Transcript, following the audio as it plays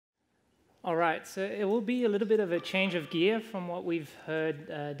All right, so it will be a little bit of a change of gear from what we've heard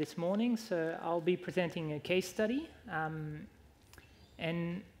this morning. So I'll be presenting a case study,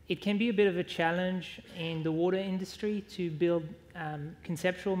 and it can be a bit of a challenge in the water industry to build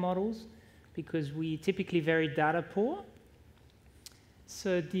conceptual models because we typically very data poor.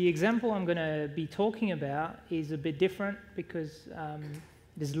 So the example I'm going to be talking about is a bit different because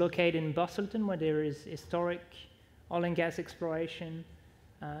it is located in Bustleton, where there is historic oil and gas exploration.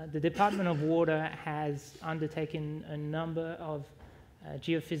 The Department of Water has undertaken a number of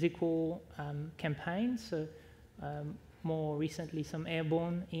geophysical campaigns, so more recently some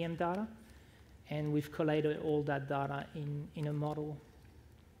airborne EM data, and we've collated all that data in a model.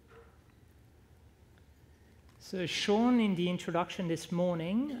 So Sean, in the introduction this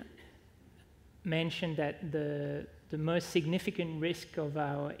morning, mentioned that the most significant risk of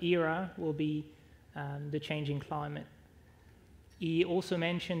our era will be the changing climate. He also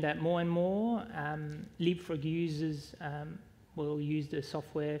mentioned that more and more Leapfrog users will use the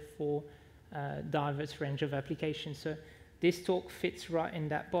software for a diverse range of applications. So this talk fits right in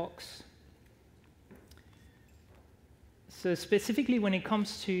that box. So specifically when it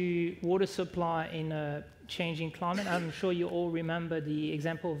comes to water supply in a changing climate, I'm sure you all remember the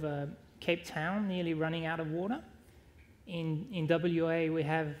example of Cape Town nearly running out of water. In WA, we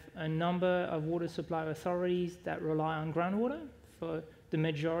have a number of water supply authorities that rely on groundwater for the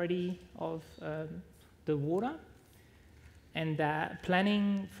majority of the water, and that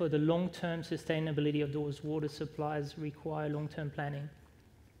planning for the long-term sustainability of those water supplies require long-term planning.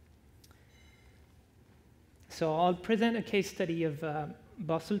 So I'll present a case study of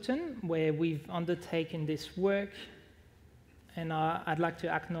Bustleton, where we've undertaken this work, and I'd like to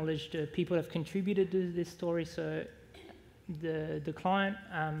acknowledge the people who have contributed to this story. So the client,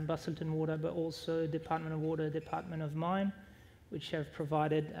 Bustleton Water, but also Department of Water, Department of Mine, which have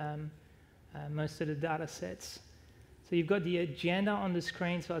provided most of the data sets. So you've got the agenda on the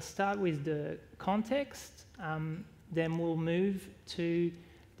screen. So I'll start with the context, then we'll move to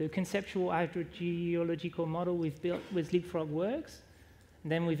the conceptual hydrogeological model we've built with Leapfrog Works.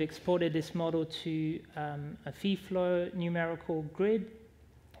 And then we've exported this model to a fee flow numerical grid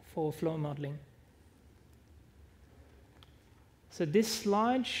for flow modeling. So this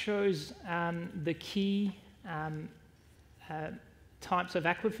slide shows the key types of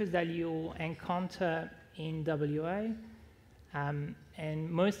aquifers that you'll encounter in WA. And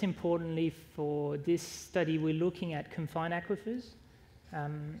most importantly for this study, we're looking at confined aquifers.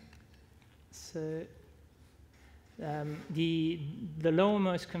 The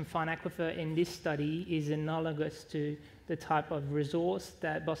lowermost confined aquifer in this study is analogous to the type of resource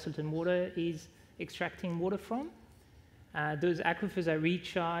that Bustleton Water is extracting water from. Those aquifers are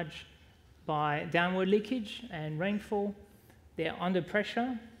recharged by downward leakage and rainfall. They're under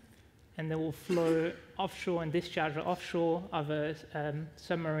pressure, and they will flow offshore and discharge offshore of a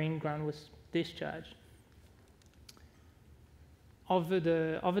submarine groundwater discharge. Over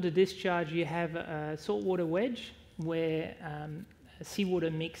the discharge, you have a saltwater wedge where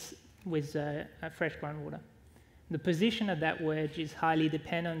seawater mixes with fresh groundwater. The position of that wedge is highly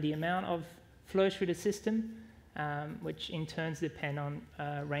dependent on the amount of flow through the system, which in turn depend on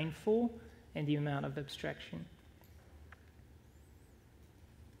rainfall and the amount of abstraction.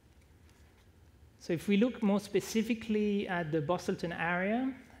 So if we look more specifically at the Bustleton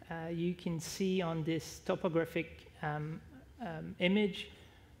area, you can see on this topographic image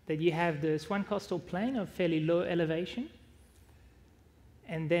that you have the Swan Coastal Plain of fairly low elevation,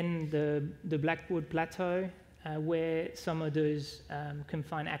 and then the Blackwood Plateau where some of those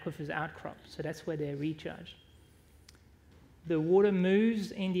confined aquifers outcrop. So that's where they're recharged. The water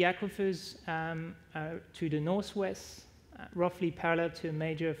moves in the aquifers to the northwest, roughly parallel to a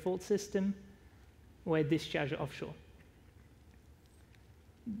major fault system, where discharge offshore.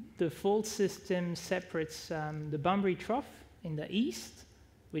 The fault system separates the Bunbury Trough in the east,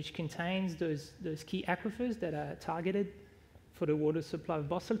 which contains those key aquifers that are targeted for the water supply of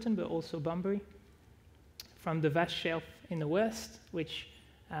Bustleton, but also Bunbury, from the vast shelf in the west, which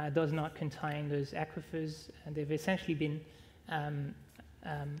does not contain those aquifers, and they've essentially been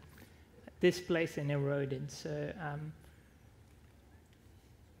displaced and eroded. So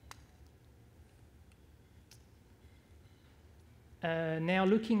now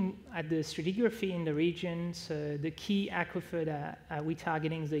looking at the stratigraphy in the region, so the key aquifer that we're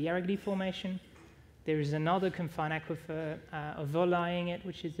targeting is the Yarragadee Formation. There is another confined aquifer overlying it,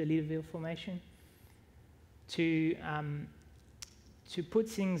 which is the Leaderville Formation. To put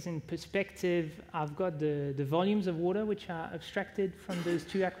things in perspective, I've got the volumes of water which are abstracted from those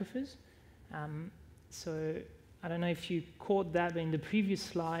two aquifers. So I don't know if you caught that, but in the previous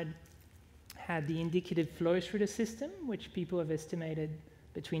slide, had the indicative flow through the system, which people have estimated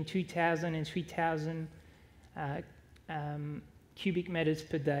between 2,000 and 3,000 cubic meters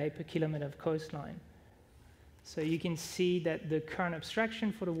per day per kilometer of coastline. So you can see that the current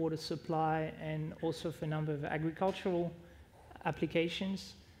abstraction for the water supply and also for a number of agricultural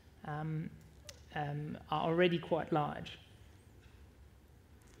applications are already quite large.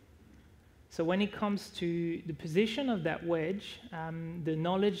 So when it comes to the position of that wedge, the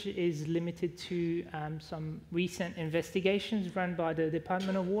knowledge is limited to some recent investigations run by the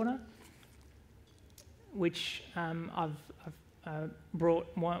Department of Water, which I've brought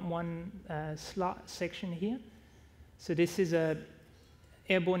one section here. So this is a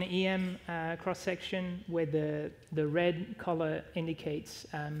airborne EM cross-section where the red color indicates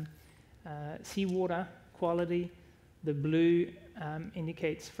seawater quality, the blue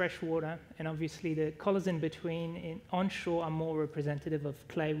indicates fresh water, and obviously the colors in between onshore are more representative of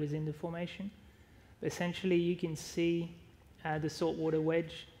clay within the formation. But essentially you can see the saltwater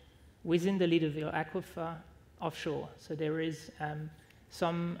wedge within the Leaderville aquifer offshore. So there is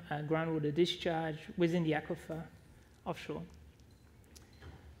some groundwater discharge within the aquifer offshore.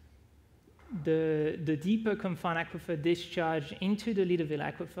 The deeper confined aquifer discharge into the Leaderville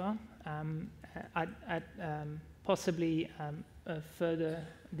aquifer at possibly a further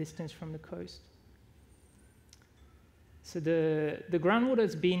distance from the coast. So the groundwater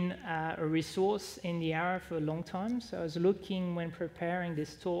has been a resource in the area for a long time. So I was looking when preparing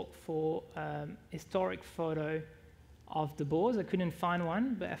this talk for historic photo of the bores. I couldn't find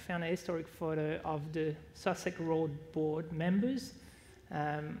one, but I found a historic photo of the Sussex Road Board members,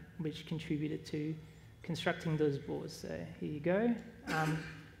 which contributed to constructing those bores. So here you go.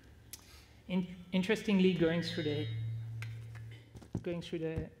 Interestingly, going through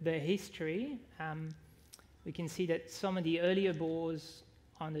the history, we can see that some of the earlier bores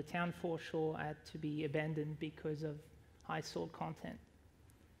on the town foreshore had to be abandoned because of high salt content.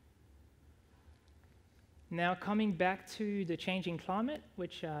 Now coming back to the changing climate,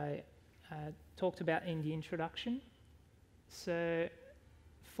 which I talked about in the introduction. So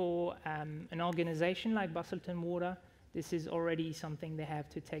for an organization like Bustleton Water, this is already something they have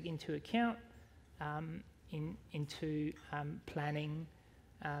to take into account into planning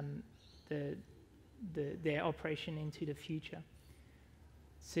their operation into the future.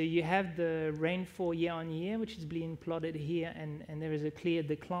 So you have the rainfall year on year, which is being plotted here, and there is a clear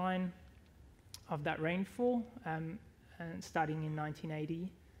decline of that rainfall starting in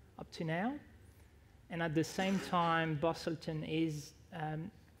 1980 up to now. And at the same time, Bustleton is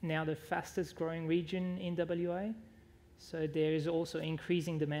now the fastest growing region in WA. So there is also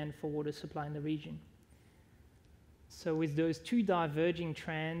increasing demand for water supply in the region. So with those two diverging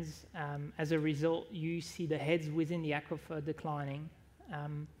trends, as a result, you see the heads within the aquifer declining.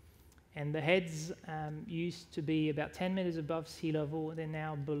 And the heads used to be about 10 meters above sea level. They're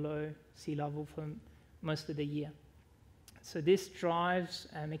now below sea level for most of the year. So this drives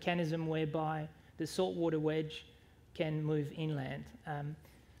a mechanism whereby the saltwater wedge can move inland,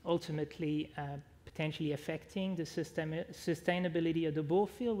 ultimately potentially affecting the sustainability of the bore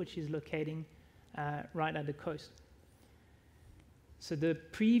field, which is locating right at the coast. So the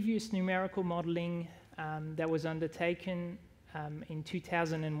previous numerical modeling that was undertaken in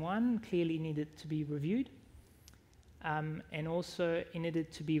 2001 clearly needed to be reviewed, and also it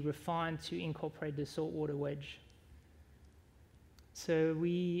needed to be refined to incorporate the saltwater wedge. So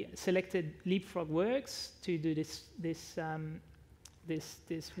we selected Leapfrog Works to do this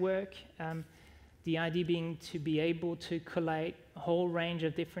work. The idea being to be able to collate a whole range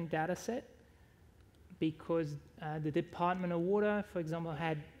of different data sets, because the Department of Water, for example,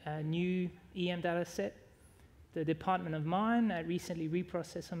 had a new EM data set. The Department of Mine had recently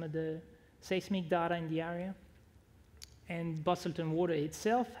reprocessed some of the seismic data in the area. And Bustleton Water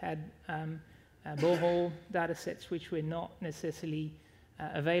itself had borehole data sets which were not necessarily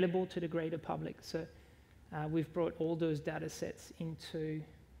available to the greater public. So we've brought all those data sets into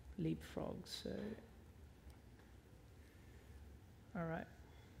Leapfrog. So, all right.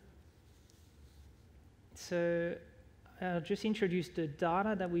 So I'll just introduce the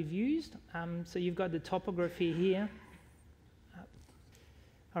data that we've used. So you've got the topography here.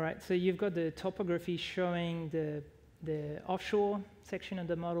 All right, so you've got the topography showing the offshore section of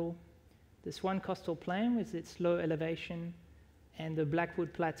the model, the Swan Coastal Plain with its low elevation, and the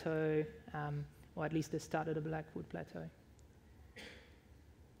Blackwood Plateau, or at least the start of the Blackwood Plateau.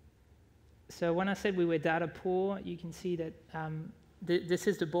 So when I said we were data poor, you can see that this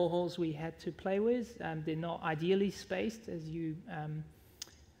is the boreholes we had to play with. They're not ideally spaced as you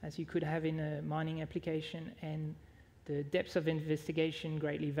could have in a mining application, and the depth of investigation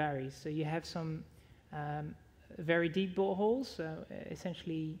greatly varies. So you have some very deep boreholes,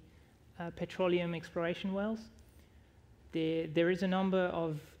 essentially petroleum exploration wells. There is a number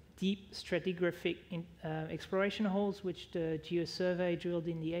of deep stratigraphic exploration holes which the Geosurvey drilled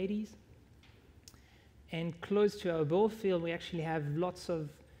in the 80s. And close to our bore field, we actually have lots of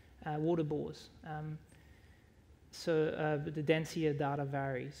water bores. So the density of data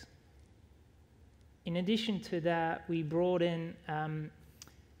varies. In addition to that, we brought in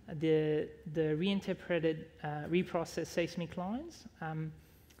the reinterpreted, reprocessed seismic lines,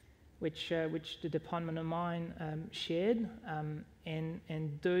 which the Department of Mine shared,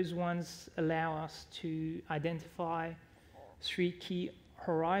 and those ones allow us to identify 3 key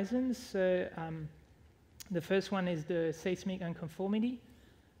horizons. So the first one is the seismic unconformity.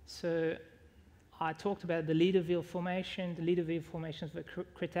 So I talked about the Leaderville Formation. The Leaderville Formation is the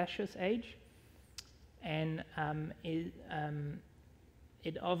Cretaceous age, and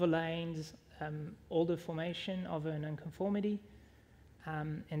it overlays older formation of an unconformity.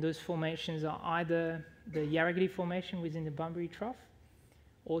 And those formations are either the Yarragadee Formation within the Bunbury Trough,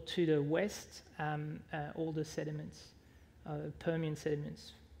 or to the west, older sediments, Permian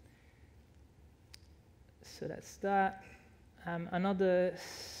sediments. So that's that. Another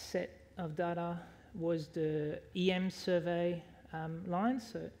set of data was the EM survey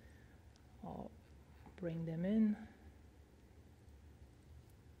lines. So I'll bring them in.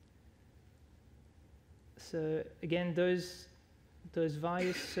 So again, those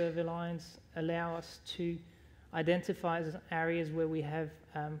various survey lines allow us to identify areas where we have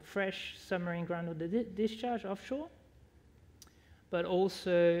fresh submarine groundwater discharge offshore, but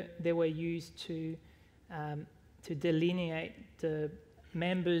also they were used to delineate the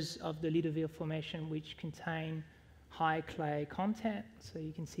members of the Leaderville Formation which contain high clay content. So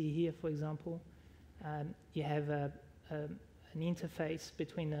you can see here, for example, you have an interface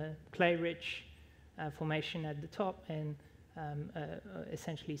between a clay-rich formation at the top and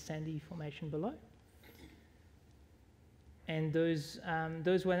essentially sandy formation below. And those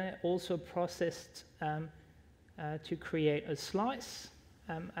were also processed to create a slice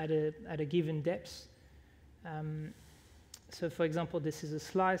at a given depth. So for example, this is a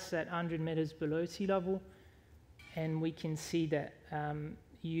slice at 100 meters below sea level, and we can see that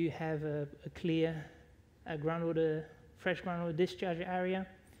you have a clear fresh groundwater discharge area,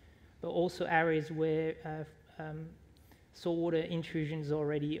 but also areas where saltwater intrusion is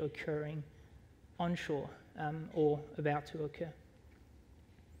already occurring onshore or about to occur.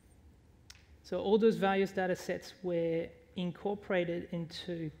 So all those various data sets were incorporated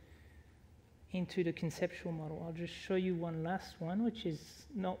into the conceptual model. I'll just show you one last one, which is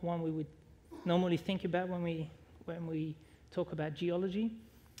not one we would normally think about when we talk about geology,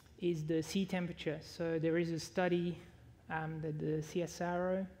 is the sea temperature. So there is a study that the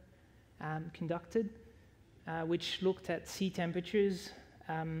CSIRO conducted, which looked at sea temperatures,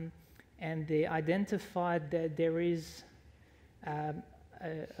 and they identified that there is a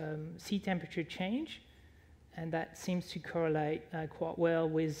sea temperature change, and that seems to correlate quite well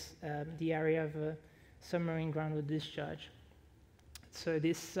with the area of submarine groundwater discharge. So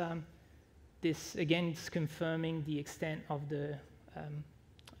this again is confirming the extent of the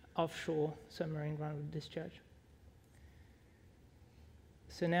offshore submarine groundwater discharge.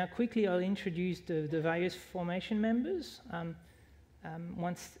 So now quickly I'll introduce the various formation members.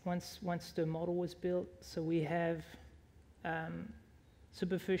 Once the model was built, so we have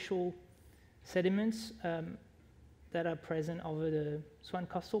superficial sediments that are present over the Swan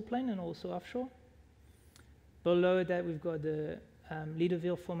Coastal Plain and also offshore. Below that we've got the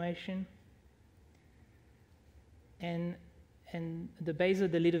Leaderville Formation, and the base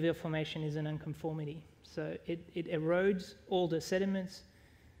of the Leaderville Formation is an unconformity. So it erodes all the sediments.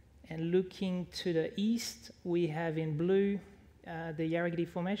 And looking to the east, we have in blue the Yarragadee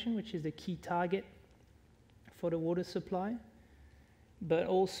Formation, which is the key target for the water supply, but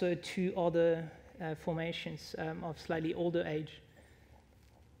also 2 other formations of slightly older age.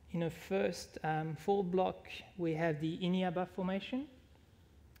 In the first fault block, we have the Iniaba Formation,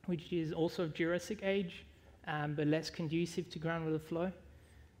 which is also of Jurassic age, but less conducive to groundwater flow.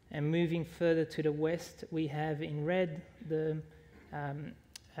 And moving further to the west, we have in red the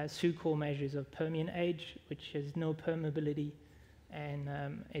Seequent measures of Permian age, which has no permeability and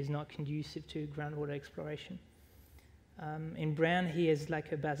is not conducive to groundwater exploration. In brown here is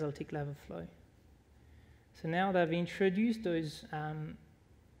like a basaltic lava flow. So now that I've introduced those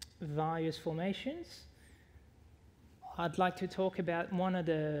various formations, I'd like to talk about one of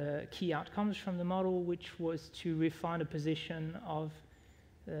the key outcomes from the model, which was to refine the position of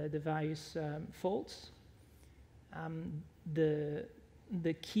the various faults.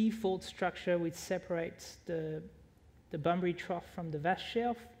 The key fault structure which separates the Bunbury Trough from the vast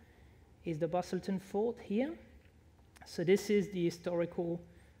shelf is the Bustleton Fault here. So this is the historical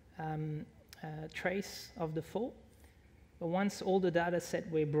trace of the fault. But once all the data set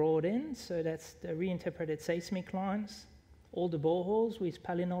were brought in, so that's the reinterpreted seismic lines, all the boreholes with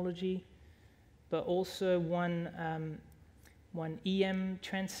palynology, but also one EM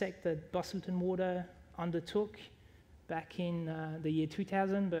transect that Bustleton Water undertook back in the year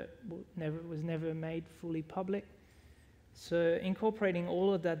 2000, but was never made fully public. So incorporating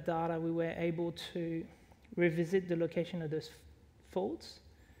all of that data, we were able to revisit the location of those faults,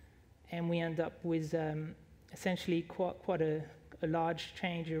 and we end up with essentially quite a large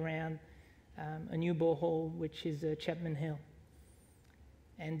change around a new borehole, which is Chapman Hill.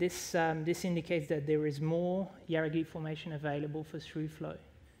 And this indicates that there is more Yarragee Formation available for through flow,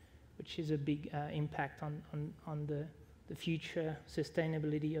 which is a big impact on the future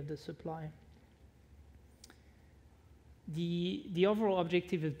sustainability of the supply. The overall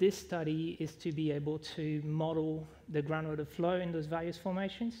objective of this study is to be able to model the groundwater flow in those various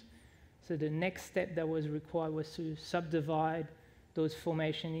formations. So the next step that was required was to subdivide those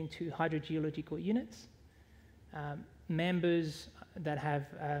formations into hydrogeological units, members that have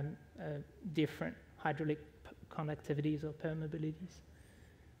different hydraulic conductivities or permeabilities.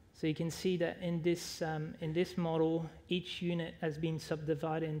 So you can see that in this model, each unit has been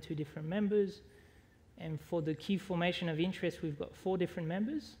subdivided into different members. And for the key formation of interest, we've got 4 different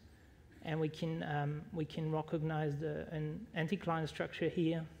members, and we can recognize an anticline structure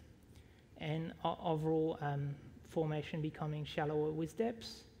here, and overall formation becoming shallower with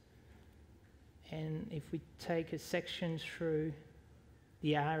depths. And if we take a section through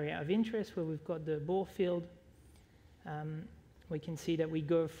the area of interest where we've got the bore field, we can see that we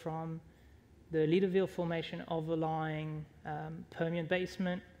go from the Leaderville Formation overlying Permian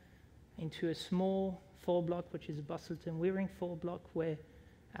basement into a small fault block, which is a Bustleton-Wearing fault block, where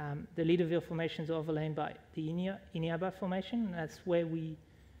the Leaderville Formation is overlain by the Iniaba Formation. And that's where we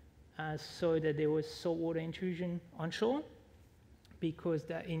saw that there was saltwater intrusion onshore, because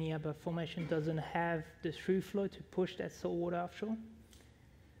that Iniaba Formation doesn't have the through flow to push that saltwater offshore.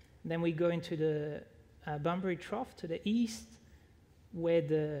 Then we go into the Bunbury Trough to the east, where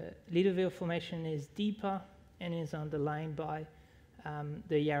the Leaderville Formation is deeper and is underlain by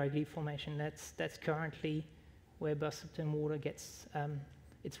the Yarragee Formation. That's currently where Bustleton Water gets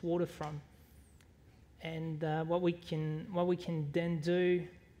its water from. And what we can then do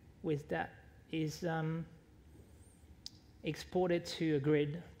with that is export it to a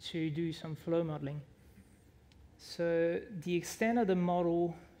grid to do some flow modeling. So the extent of the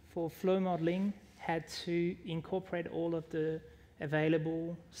model for flow modeling had to incorporate all of the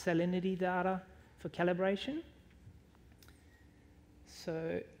available salinity data for calibration.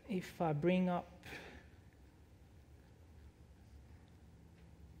 So if I bring up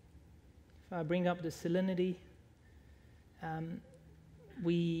the salinity,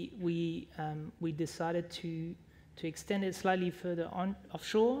 we decided to extend it slightly further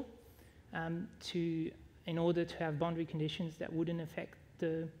offshore in order to have boundary conditions that wouldn't affect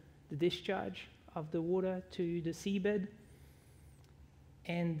the discharge of the water to the seabed.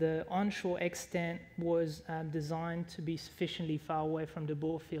 And the onshore extent was designed to be sufficiently far away from the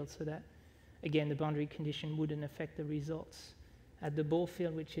bore field so that, again, the boundary condition wouldn't affect the results at the bore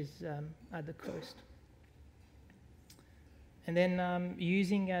field, which is at the coast. And then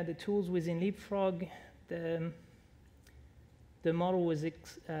using the tools within Leapfrog, the model was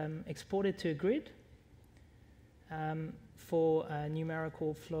exported to a grid for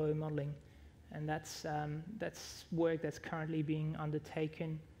numerical flow modeling. And that's work that's currently being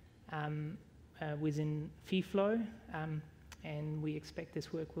undertaken within FeeFlow, and we expect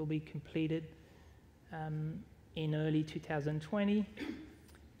this work will be completed in early 2020.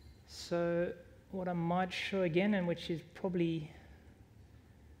 So what I might show again, and which is probably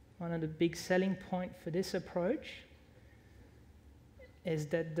one of the big selling points for this approach, is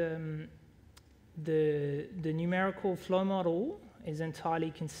that the numerical flow model is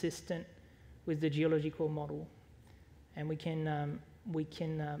entirely consistent with the geological model, and we can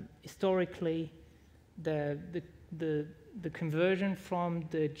historically the conversion from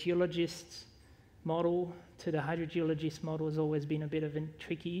the geologist's model to the hydrogeologist model has always been a bit of a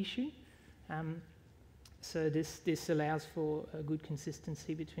tricky issue. So this allows for a good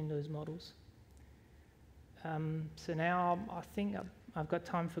consistency between those models. So now I think I've got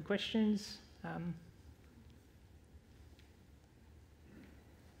time for questions.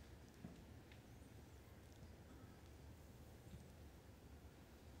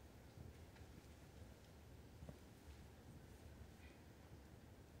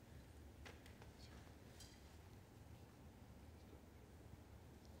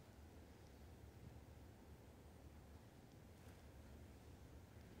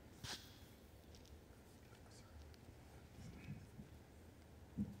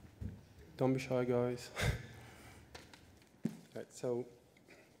 Don't be shy, guys. Right, so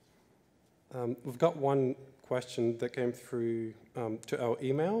we've got one question that came through to our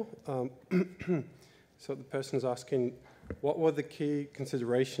email. So the person is asking, what were the key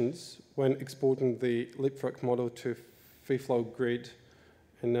considerations when exporting the Leapfrog model to free-flow grid,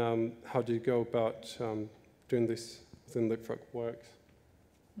 and how do you go about doing this within Leapfrog Works?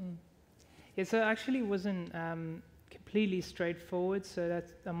 Yeah, so actually it wasn't completely straightforward, so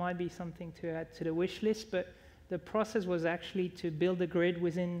that might be something to add to the wish list, but the process was actually to build a grid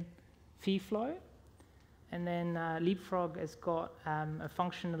within FeeFlow, and then Leapfrog has got a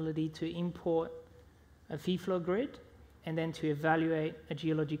functionality to import a FeeFlow grid, and then to evaluate a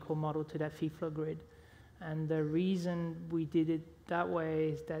geological model to that FeeFlow grid. And the reason we did it that way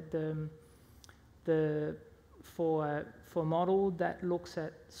is that for a model that looks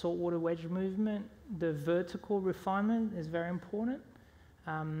at saltwater wedge movement, the vertical refinement is very important,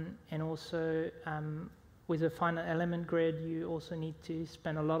 and also with a finite element grid, you also need to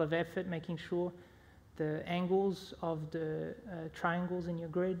spend a lot of effort making sure the angles of the triangles in your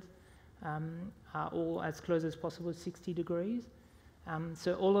grid are all as close as possible, 60 degrees.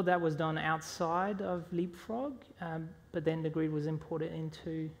 So all of that was done outside of Leapfrog, but then the grid was imported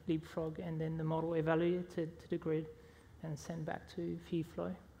into Leapfrog, and then the model evaluated to the grid and sent back to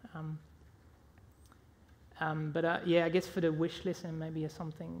FeeFlow. Yeah, I guess for the wish list, and maybe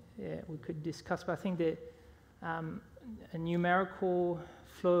something we could discuss, but I think that a numerical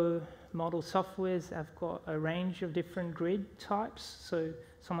flow model softwares have got a range of different grid types. So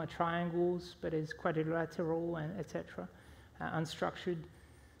some are triangles, but it's quadrilateral and etc. Unstructured,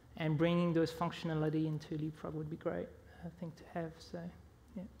 and bringing those functionality into Leapfrog would be great, I think, to have. So,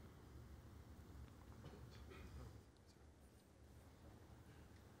 yeah.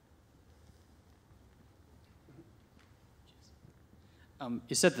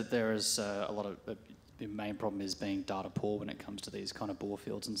 You said that there is a lot of the main problem is being data poor when it comes to these kind of bore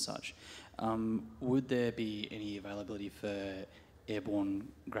fields and such. Would there be any availability for airborne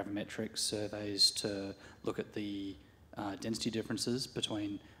gravimetric surveys to look at the density differences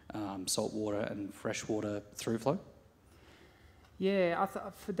between saltwater and freshwater through flow? Yeah,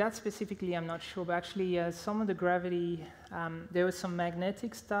 for that specifically, I'm not sure, but actually some of the gravity, there was some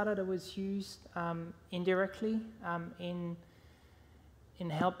magnetics data that was used indirectly in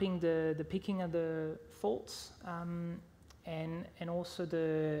helping the picking of the faults, and also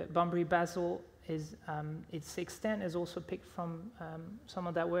the Bunbury basalt is its extent is also picked from some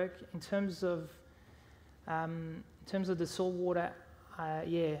of that work. In terms of the saltwater,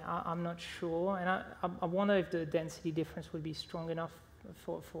 yeah, I'm not sure, and I wonder if the density difference would be strong enough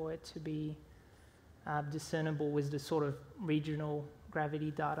for it to be discernible with the sort of regional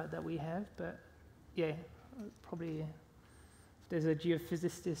gravity data that we have. But yeah, probably. There's a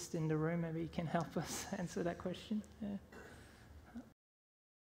geophysicist in the room, maybe he can help us answer that question. Yeah.